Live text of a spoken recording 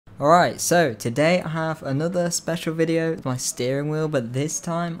Alright, so today I have another special video with my steering wheel, but this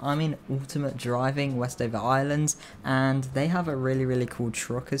time I'm in Ultimate Driving Westover Islands, and they have a really cool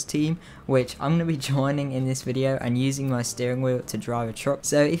truckers team, which I'm going to be joining in this video and using my steering wheel to drive a truck.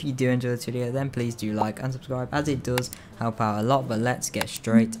 So if you do enjoy this video, then please do like and subscribe, as it does help out a lot. But let's get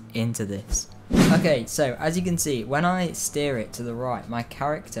straight into this. Okay, so as you can see, when I steer it to the right, my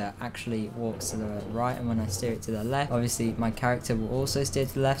character actually walks to the right, and when I steer it to the left, obviously my character will also steer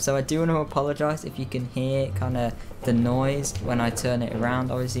to the left. So I do want to apologise if you can hear kind of the noise when I turn it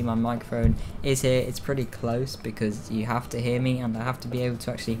around. Obviously my microphone is here, it's pretty close because you have to hear me and I have to be able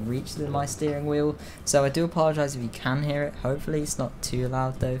to actually reach my steering wheel. So I do apologise if you can hear it. Hopefully it's not too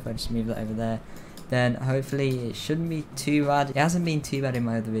loud though. If I just move that over there, then hopefully it shouldn't be too bad. It hasn't been too bad in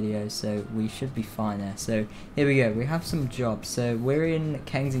my other videos, so we should be fine there. So here we go, we have some jobs. So we're in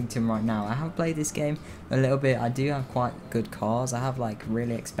Kensington right now. I have played this game a little bit. I do have quite good cars. I have like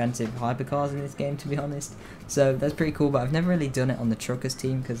really expensive hypercars in this game, to be honest, so that's pretty cool. But I've never really done it on the truckers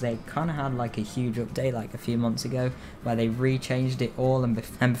team because they kind of had like a huge update like a few months ago where they re-changed it all, and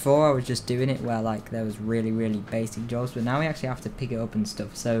before I was just doing it where like there was really basic jobs, but now we actually have to pick it up and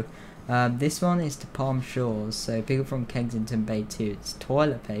stuff. So this one is to Palm Shores, so pick up from Kensington Bay 2. It's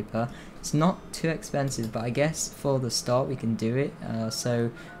toilet paper. It's not too expensive, but I guess for the start we can do it.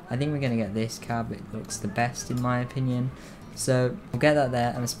 So I think we're going to get this cab. It looks the best in my opinion. So we'll get that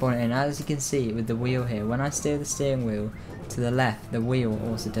there and spawn it in. As you can see with the wheel here, when I steer the steering wheel to the left, the wheel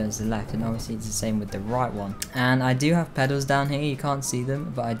also turns to the left, and obviously it's the same with the right one. And I do have pedals down here. You can't see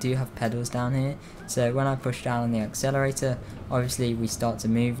them, but I do have pedals down here. So when I push down on the accelerator, obviously we start to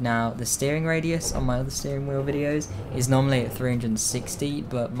move. Now the steering radius on my other steering wheel videos is normally at 360,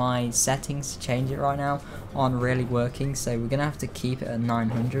 but my settings to change it right now aren't really working, so we're gonna have to keep it at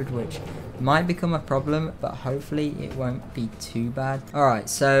 900, which might become a problem, but hopefully it won't be too bad. Alright,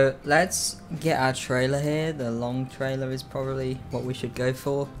 so let's get our trailer here. The long trailer is probably what we should go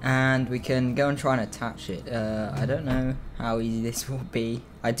for, and we can go and try and attach it. I don't know how easy this will be.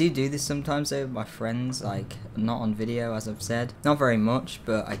 I do this sometimes though with my friends, like not on video as I've said, not very much,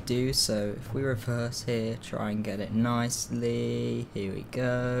 but I do. So if we reverse here, try and get it nicely, here we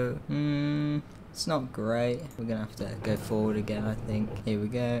go. It's not great. We're gonna have to go forward again, I think. Here we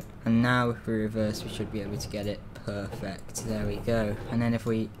go. And now if we reverse, we should be able to get it perfect. There we go. And then if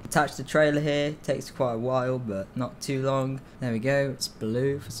we attach the trailer here, it takes quite a while, but not too long. There we go. It's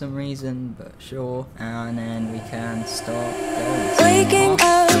blue for some reason, but sure. And then we can start going. Waking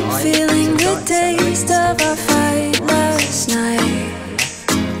up, feeling the taste of our fight last night.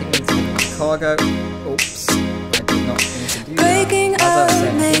 Cargo. Oops. I did not mean to do Breaking that.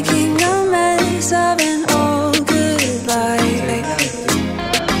 up, making a mess of an all good life.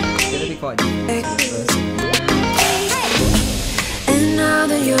 It's gonna be quite difficult. And now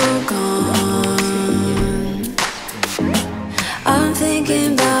that you're gone, I'm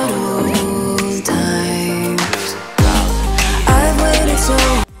thinking about old times. I've waited so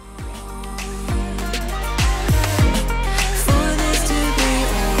long for this to be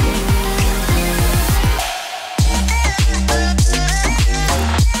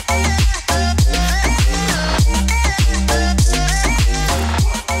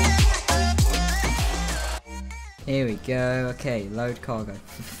Here we go. Okay, load cargo.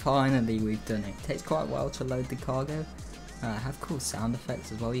 Finally we've done it. It takes quite a while to load the cargo. I have cool sound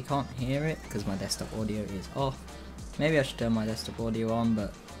effects as well. You can't hear it because my desktop audio is off. Maybe I should turn my desktop audio on,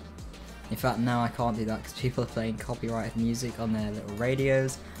 but in fact now I can't do that because people are playing copyrighted music on their little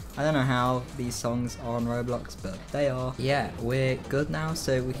radios. I don't know how these songs are on Roblox, but they are. Yeah, we're good now,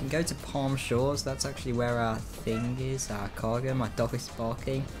 so we can go to Palm Shores. That's actually where our thing is, our cargo. My dog is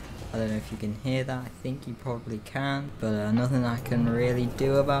barking. I don't know if you can hear that. I think you probably can, but nothing I can really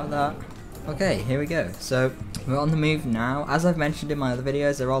do about that. Okay, here we go. So we're on the move now. As I've mentioned in my other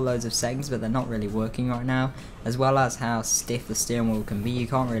videos, there are loads of settings, but they're not really working right now, as well as how stiff the steering wheel can be. You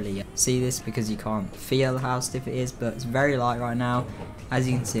can't really see this because you can't feel how stiff it is, but it's very light right now. As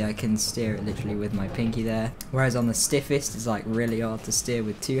you can see, I can steer it literally with my pinky there, whereas on the stiffest it's like really hard to steer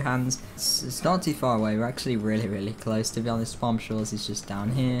with two hands. It's not too far away. We're actually really close, to be honest. Palm Shores is just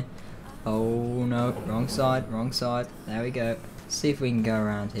down here. Oh no, wrong side. There we go. See if we can go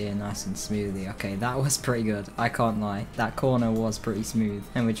around here nice and smoothly. Okay, that was pretty good, I can't lie. That corner was pretty smooth.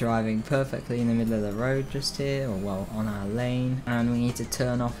 And we're driving perfectly in the middle of the road just here, or well, on our lane. And we need to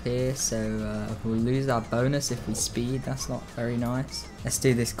turn off here, so we'll lose our bonus if we speed. That's not very nice. Let's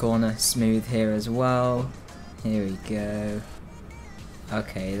do this corner smooth here as well. Here we go.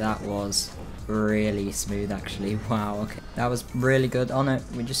 Okay, that was really smooth actually. Wow, okay. That was really good. Oh no,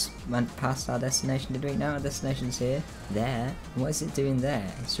 we just went past our destination. Did we? No, our destination's here. There? What is it doing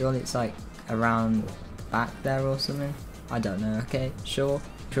there? Surely it's like around back there or something? I don't know. Okay, sure.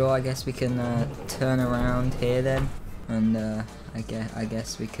 I guess we can turn around here then. And I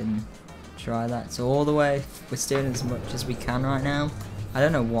guess we can try that. So all the way, we're steering as much as we can right now. I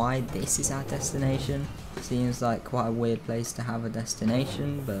don't know why this is our destination. Seems like quite a weird place to have a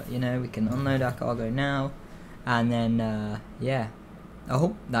destination, but you know, we can unload our cargo now. And then, yeah.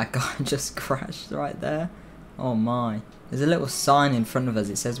 Oh, that guy just crashed right there. Oh my. There's a little sign in front of us.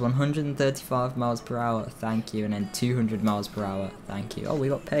 It says 135 miles per hour, thank you. And then 200 miles per hour, thank you. Oh, we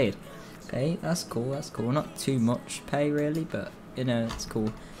got paid. Okay, that's cool, that's cool. Not too much pay really, but, you know, it's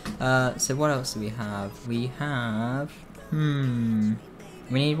cool. So what else do we have? We have...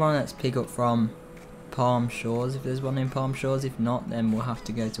 we need one that's pick up from Palm Shores, if there's one in Palm Shores. If not, then we'll have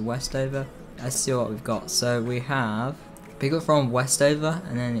to go to Westover. Let's see what we've got. So we have pick up from Westover,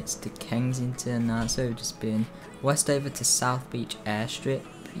 and then it's to Kensington. So we've just been Westover to South Beach Airstrip.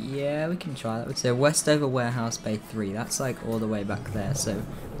 Yeah, we can try that. So Westover Warehouse Bay 3. That's like all the way back there. So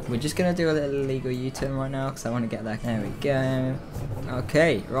we're just gonna do a little illegal U-turn right now because I want to get there. There we go.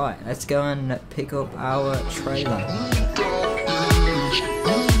 Okay, right. Let's go and pick up our trailer.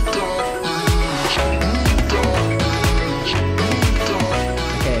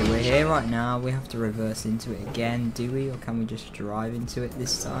 Right now we have to reverse into it again, do we, or can we just drive into it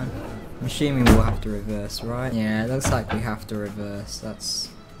this time? I'm assuming we'll have to reverse, right? Yeah, it looks like we have to reverse. That's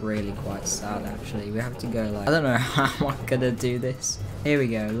really quite sad actually. We have to go like, I don't know how I'm gonna do this. Here we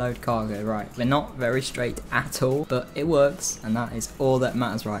go, load cargo. Right, we're not very straight at all, but it works, and that is all that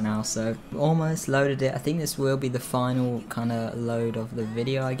matters right now. So almost loaded it. I think this will be the final kind of load of the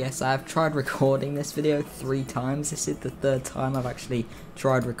video, I guess. I've tried recording this video 3 times. This is the 3rd time I've actually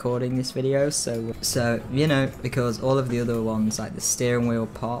tried recording this video, so you know, because all of the other ones, like the steering wheel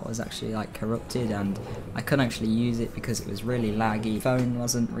part was actually like corrupted and I couldn't actually use it because it was really laggy. Phone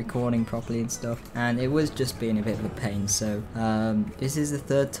wasn't recording properly and stuff, and it was just being a bit of a pain. So this is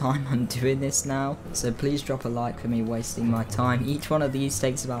the 3rd time I'm doing this now, so please drop a like for me wasting my time. Each one of these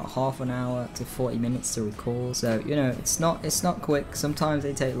takes about half an hour to 40 minutes to record, so you know, it's not quick. Sometimes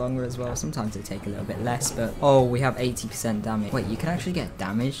they take longer as well, sometimes they take a little bit less. But oh, we have 80% damage. Wait, you can actually get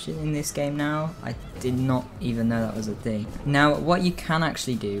damaged in this game now? I did not even know that was a thing. Now what you can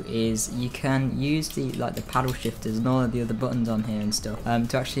actually do is you can use the paddle shifters and all of the other buttons on here and stuff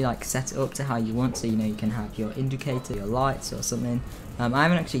to actually like set it up to how you want. So you know, you can have your indicator, your lights or something. I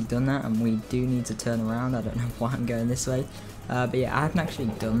haven't actually done that, and we do need to turn around. I don't know why I'm going this way. But yeah, I haven't actually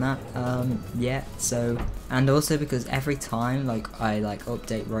done that yet. So, and also because every time I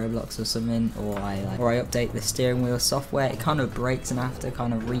update Roblox or something, or I update the steering wheel software, it kind of breaks and I have to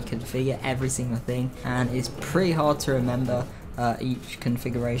kind of reconfigure every single thing, and it's pretty hard to remember each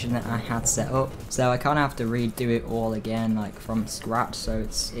configuration that I had set up, so I kind of have to redo it all again, like from scratch. So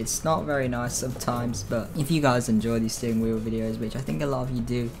it's not very nice sometimes, but if you guys enjoy these steering wheel videos, which I think a lot of you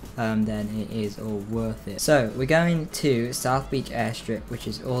do, then it is all worth it. So we're going to South Beach Airstrip, which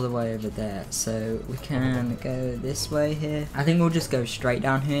is all the way over there, so we can go this way here. I think we'll just go straight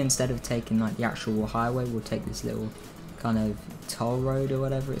down here instead of taking like the actual highway. We'll take this little kind of toll road or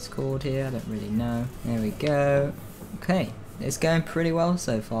whatever it's called here. I don't really know. There we go. Okay. It's going pretty well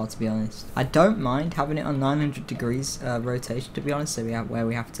so far, to be honest. I don't mind having it on 900 degrees rotation, to be honest. So we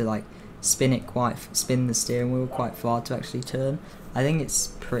have to like spin the steering wheel quite far to actually turn. I think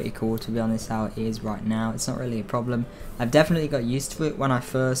it's pretty cool, to be honest, how it is right now. It's not really a problem. I've definitely got used to it when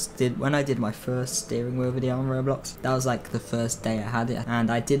I did my first steering wheel video on Roblox. That was like the first day I had it,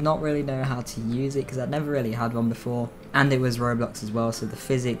 and I did not really know how to use it because I'd never really had one before, and it was Roblox as well, so the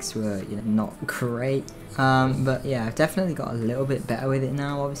physics were, you know, not great. But yeah, I've definitely got a little bit better with it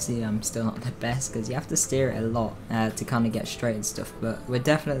now. Obviously I'm still not the best because you have to steer it a lot to kind of get straight and stuff, but we're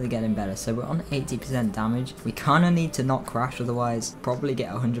definitely getting better. So we're on 80% damage. We kind of need to not crash, otherwise probably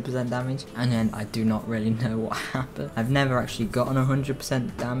get 100% damage, and then I do not really know what happened. I've never actually gotten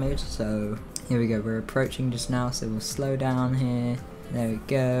 100% damage. So here we go, we're approaching just now, so we'll slow down here. There we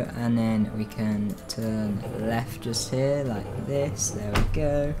go, and then we can turn left just here like this. There we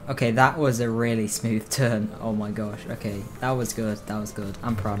go. Okay, that was a really smooth turn. Oh my gosh. Okay, that was good. That was good.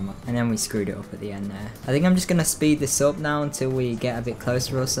 I'm proud of myself. And then we screwed it up at the end there. I think I'm just gonna speed this up now until we get a bit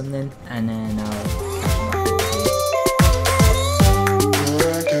closer or something, and then I'll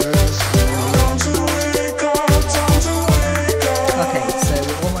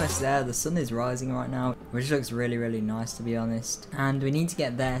there. The sun is rising right now, which looks really, really nice, to be honest, and we need to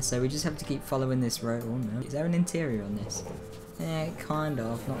get there, so we just have to keep following this road. Oh no, is there an interior on this? Kind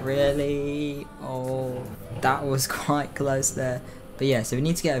of, not really. Oh, that was quite close there. But yeah, so we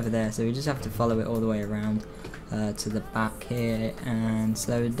need to get over there, so we just have to follow it all the way around to the back here and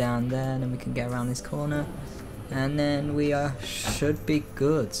slow it down there, and then we can get around this corner. And then we should be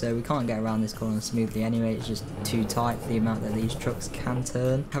good. So we can't get around this corner smoothly anyway, it's just too tight for the amount that these trucks can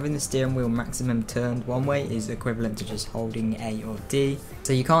turn. Having the steering wheel maximum turned one way is equivalent to just holding A or D.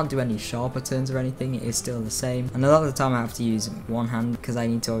 So you can't do any sharper turns or anything, it is still the same. And a lot of the time I have to use one hand because I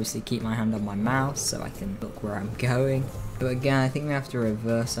need to obviously keep my hand on my mouse so I can look where I'm going. But again, I think we have to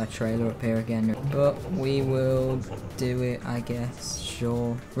reverse our trailer up here again, but we will do it, I guess,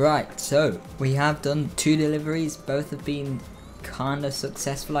 sure. Right, so we have done 2 deliveries, both have been kind of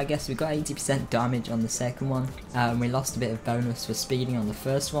successful, I guess. We got 80% damage on the second one, we lost a bit of bonus for speeding on the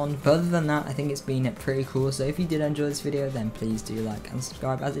first one, but other than that, I think it's been pretty cool. So if you did enjoy this video, then please do like and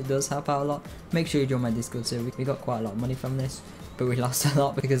subscribe, as it does help out a lot. Make sure you join my Discord server, we got quite a lot of money from this, but we lost a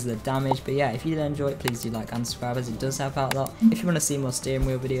lot because of the damage. But yeah, if you did enjoy it, please do like and subscribe, as it does help out a lot. If you want to see more steering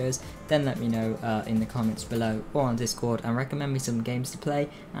wheel videos, then let me know in the comments below or on Discord, and recommend me some games to play,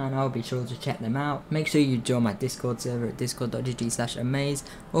 and I'll be sure to check them out. Make sure you join my Discord server at discord.gg/amaze,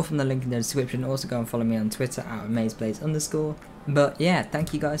 or from the link in the description. Also go and follow me on Twitter at AmazePlays_. But yeah,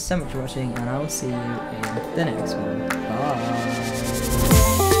 thank you guys so much for watching, and I will see you in the next one. Bye.